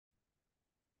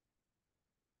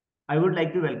I would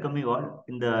like to welcome you all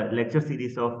in the lecture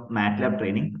series of MATLAB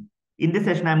training. In this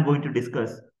session, I'm going to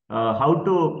discuss how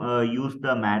to use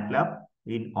the MATLAB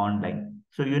in online.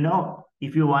 So,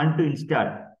 if you want to install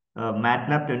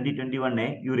MATLAB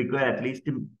 2021A, you require at least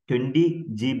 20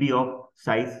 GB of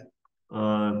size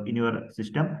in your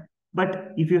system.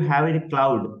 But if you have a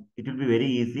cloud, it will be very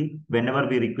easy. Whenever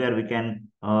we require, we can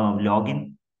log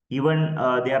in. Even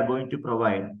they are going to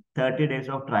provide 30 days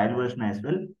of trial version as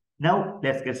well. Now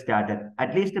let's get started.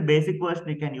 At least the basic version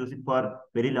you can use it for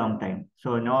very long time.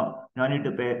 So no need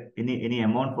to pay any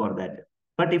amount for that.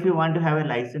 But if you want to have a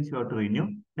license, you have to renew.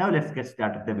 Now let's get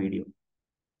started the video.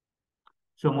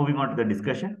 So moving on to the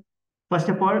discussion. First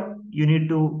of all, you need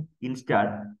to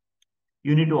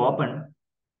open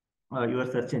your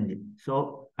search engine.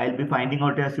 So I'll be finding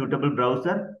out a suitable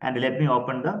browser and let me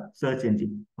open the search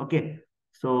engine. Okay.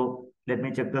 So let me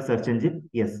check the search engine.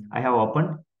 Yes, I have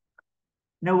opened.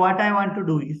 Now, what I want to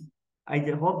do is, I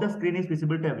hope the screen is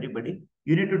visible to everybody.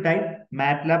 You need to type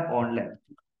MATLAB Online.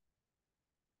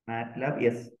 MATLAB,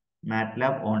 yes,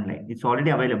 MATLAB Online. It's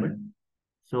already available.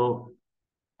 So,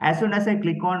 as soon as I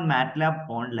click on MATLAB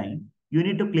Online, you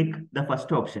need to click the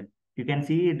first option. You can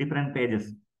see different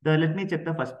pages. Let me check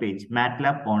the first page.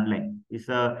 MATLAB Online is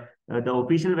the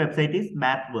official website is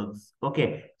MathWorks.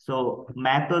 Okay, so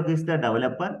MathWorks is the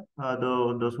developer.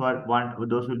 Those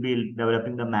will be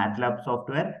developing the MATLAB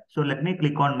software. So let me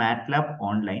click on MATLAB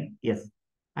Online. Yes,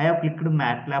 I have clicked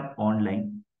MATLAB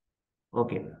Online.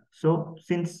 Okay, so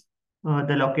since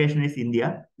the location is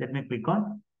India, let me click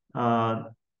on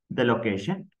the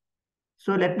location.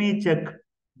 So let me check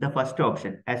the first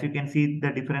option. As you can see, the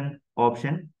different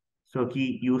option. So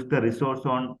he used the resource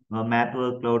on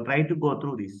MathWorks Cloud. Try to go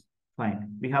through this.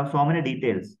 Fine. We have so many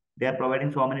details. They are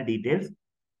providing so many details.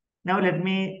 Now let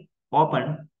me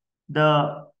open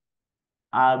the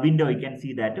window. You can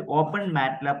see that. Open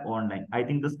MATLAB Online. I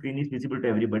think the screen is visible to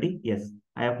everybody. Yes,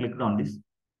 I have clicked on this.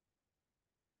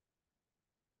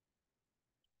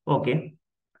 Okay.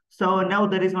 So now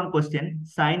there is one question.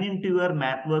 Sign into your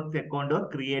MathWorks account or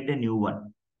create a new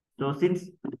one. So since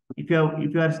if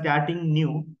you are starting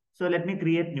new, so let me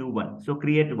create new one. So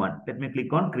create one. Let me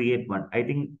click on create one. I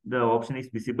think the option is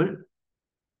visible.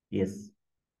 Yes.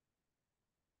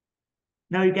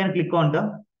 Now you can click on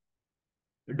the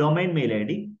domain mail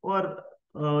ID or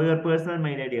your personal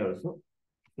mail ID also.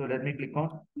 So let me click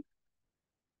on.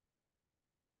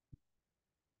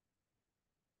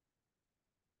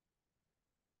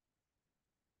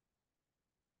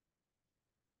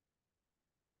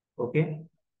 Okay.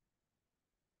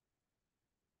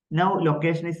 Now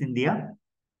location is India,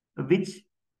 which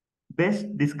best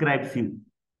describes you.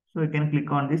 So you can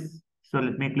click on this. So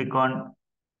let me click on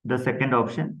the second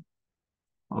option.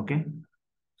 Okay.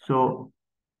 So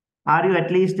are you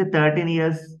at least 13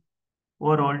 years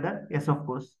or older? Yes, of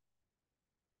course.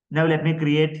 Now let me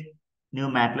create new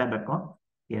MATLAB account.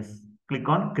 Yes. Click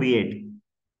on create.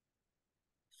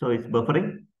 So it's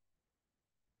buffering.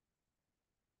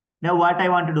 Now what I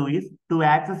want to do is to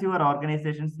access your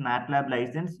organization's MATLAB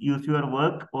license, use your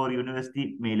work or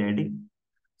university mail ID.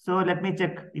 So let me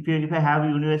check if I have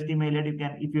university mail ID,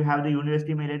 if you have the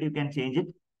university mail ID, you can change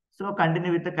it. So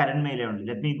continue with the current mail only.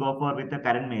 Let me go for with the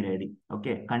current mail ID.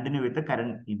 Okay, continue with the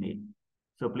current email.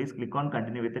 So please click on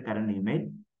continue with the current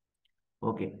email.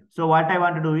 Okay. So what I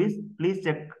want to do is please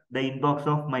check the inbox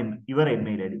of your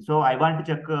email ID. So I want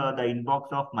to check the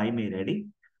inbox of my mail ID.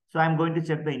 So I'm going to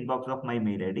check the inbox of my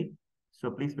mail ID. So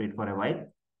please wait for a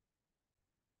while.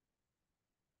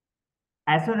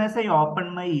 As soon as I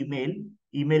open my email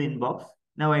inbox,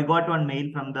 now I got one mail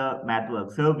from the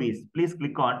MathWorks service. Please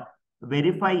click on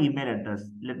verify email address.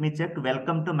 Let me check.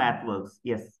 Welcome to MathWorks.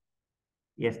 Yes.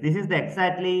 Yes, this is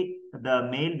exactly the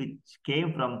mail which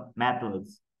came from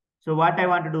MathWorks. So what I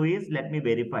want to do is let me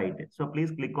verify it. So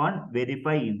please click on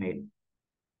verify email.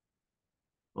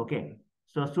 Okay.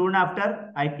 So soon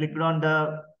after I clicked on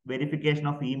the verification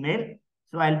of email.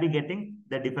 So I'll be getting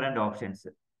the different options.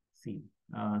 See,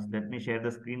 let me share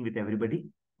the screen with everybody.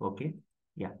 Okay.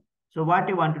 Yeah. So what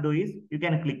you want to do is you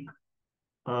can click,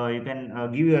 you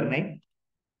can give your name.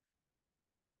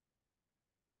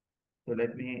 So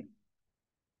let me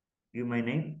give my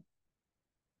name.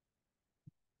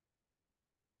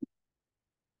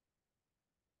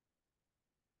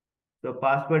 So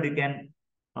password you can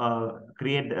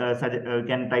create, you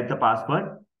can type the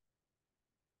password.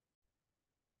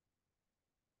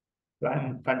 So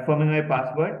I'm confirming my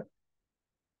password.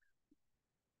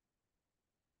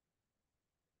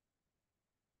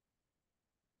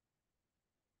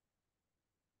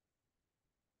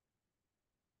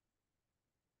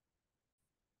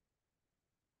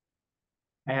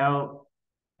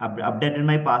 I updated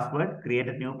my password, create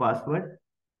a new password.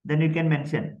 Then you can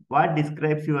mention what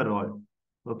describes your role.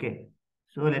 Okay.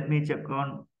 So let me check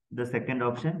on the second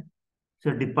option.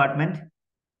 So department.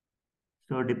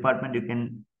 So department you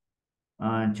can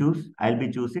choose. I'll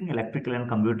be choosing electrical and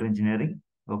computer engineering.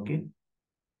 Okay.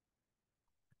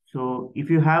 So if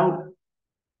you have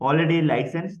already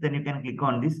license, then you can click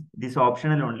on this. This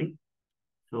optional only.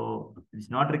 So it's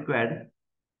not required.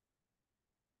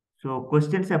 So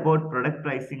questions about product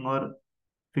pricing or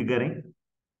figuring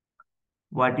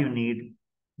what you need.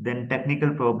 Then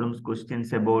technical problems,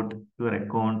 questions about your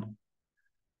account.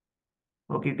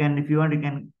 Okay, you can, if you want, you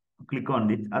can click on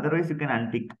this. Otherwise, you can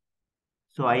untick.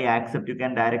 So I accept. You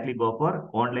can directly go for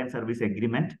online service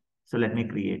agreement. So let me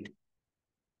create.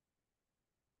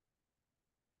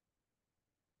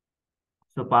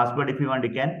 So password, if you want,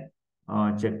 you can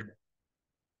check.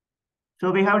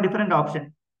 So we have different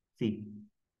options. See,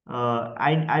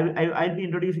 I'll be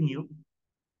introducing you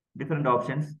different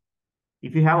options.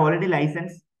 If you have already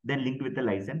license, then link with the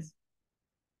license.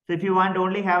 So if you want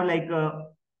only have like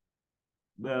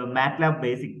MATLAB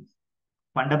basic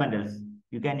fundamentals,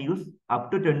 you can use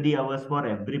up to 20 hours for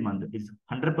every month. It's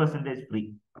 100%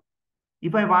 free.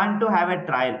 If I want to have a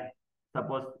trial,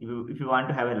 suppose if you want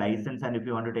to have a license and if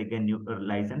you want to take a new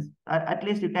license, at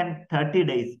least you can 30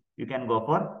 days, you can go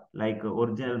for like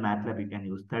original MATLAB, you can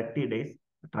use 30 days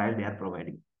trial they are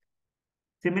providing.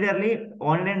 Similarly,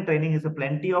 online training is a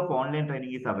plenty of online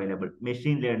training is available.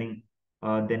 Machine learning,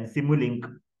 then Simulink,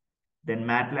 then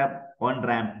MATLAB on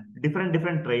ramp,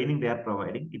 different training they are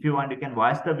providing. If you want, you can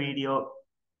watch the video,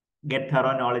 get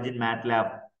thorough knowledge in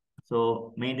MATLAB.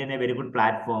 So maintain a very good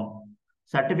platform.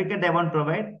 Certificate they won't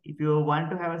provide. If you want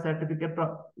to have a certificate,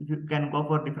 you can go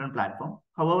for different platform.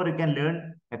 However, you can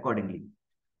learn accordingly.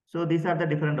 So these are the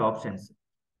different options.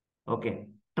 Okay.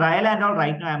 Trial and all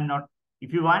right now I'm not.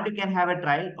 If you want, you can have a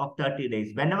trial of 30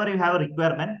 days. Whenever you have a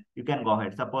requirement, you can go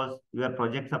ahead. Suppose your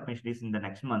project submission is in the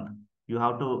next month. You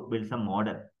have to build some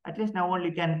model. At least now only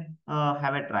you can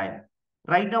have a trial.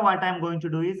 Right now, what I'm going to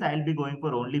do is I'll be going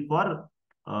for only for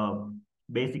uh,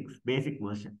 basic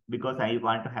version because I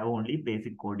want to have only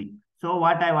basic coding. So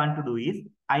what I want to do is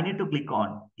I need to click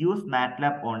on use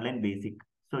MATLAB Online Basic.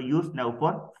 So use now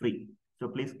for free. So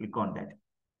please click on that.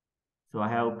 So I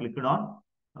have clicked on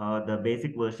the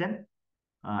basic version.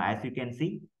 As you can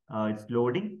see, it's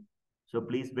loading. So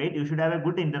please wait. You should have a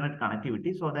good internet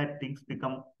connectivity so that things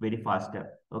become very faster.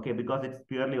 Okay, because it's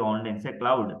purely online. It's a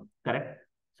cloud, correct?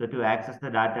 So to access the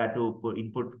data, to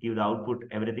input, give the output,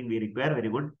 everything we require very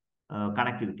good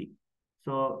connectivity.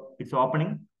 So it's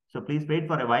opening. So please wait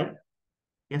for a while.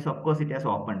 Yes, of course, it has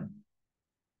opened.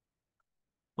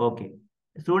 Okay.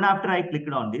 Soon after I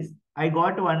clicked on this, I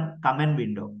got one command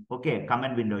window. Okay,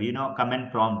 command window,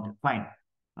 command prompt. Fine.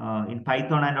 In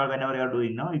Python and all, whenever you're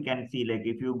doing now, you can see like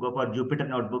if you go for Jupyter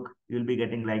notebook, you'll be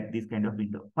getting like this kind of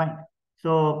window. Fine.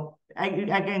 So I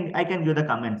can give the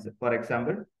comments. For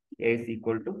example, A is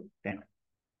equal to 10.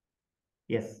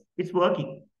 Yes, it's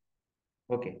working.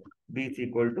 Okay. B is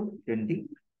equal to 20.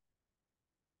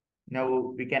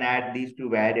 Now we can add these two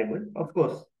variables. Of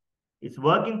course, it's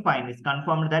working fine. It's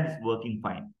confirmed that it's working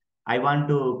fine. I want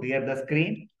to clear the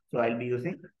screen, so I'll be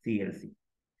using CLC.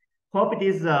 Hope it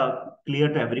is clear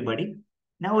to everybody.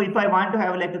 Now, if I want to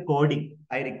have like a coding,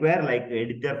 I require like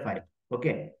editor file.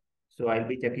 Okay, so I'll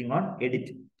be checking on edit.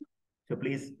 So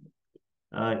please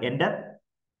enter.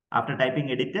 After typing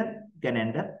editor, you can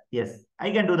enter. Yes,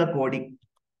 I can do the coding.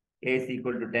 A is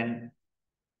equal to 10.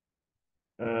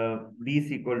 B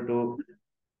is equal to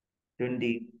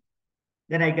 20.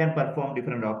 Then I can perform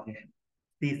different operations.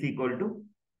 C is equal to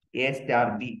A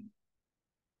star B.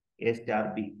 A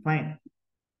star B. Fine.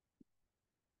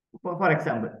 For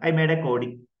example, I made a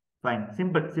coding. Fine.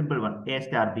 Simple one. A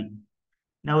star B.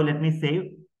 Now let me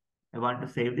save. I want to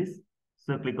save this.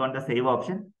 So click on the save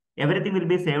option. Everything will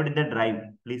be saved in the drive.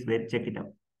 Please wait, check it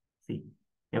out. See,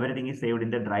 everything is saved in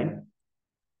the drive.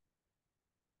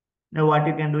 Now what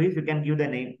you can do is you can give the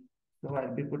name. So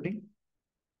I'll be putting,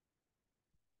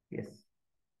 yes,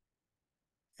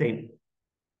 save.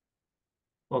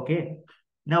 Okay.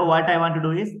 Now what I want to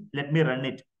do is let me run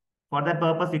it. For that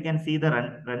purpose, you can see the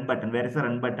run button. Where is the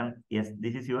run button? Yes,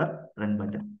 this is your run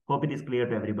button. Hope it is clear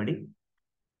to everybody.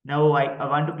 Now I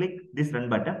want to click this run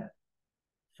button.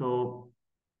 So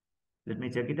let me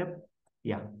check it up.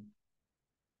 Yeah.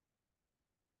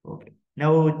 Okay.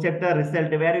 Now check the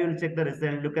result. Where you will check the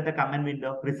result? Look at the command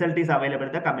window. Result is available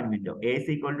in the command window. A is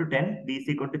equal to 10, B is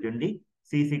equal to 20,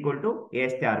 C is equal to A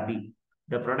star B.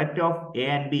 The product of A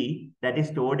and B that is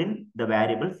stored in the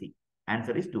variable C.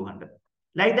 Answer is 200.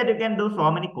 Like that, you can do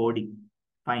so many coding.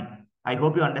 Fine. I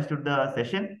hope you understood the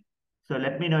session. So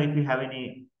let me know if you have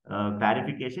any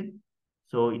clarification.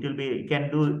 So it will be, you can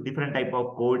do different type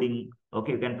of coding.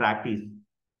 Okay, you can practice.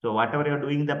 So whatever you're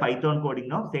doing the Python coding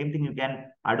now, same thing you can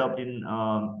adopt in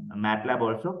MATLAB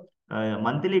also.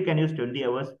 Monthly you can use 20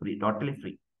 hours free, totally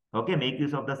free. Okay, make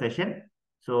use of the session.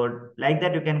 So like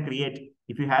that you can create,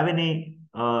 if you have any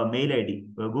mail ID,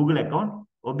 Google account,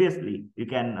 obviously you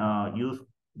can use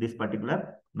this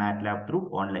particular MATLAB through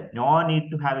online. No need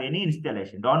to have any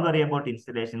installation. Don't worry about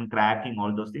installation, cracking,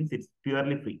 all those things. It's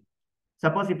purely free.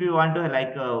 Suppose if you want to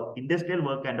like industrial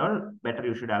work and all, better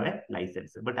you should have a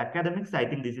license. But academics, I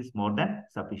think this is more than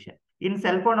sufficient. In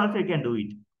cell phone also you can do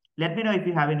it. Let me know if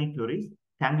you have any queries.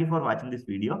 Thank you for watching this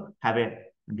video. Have a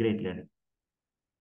great learning.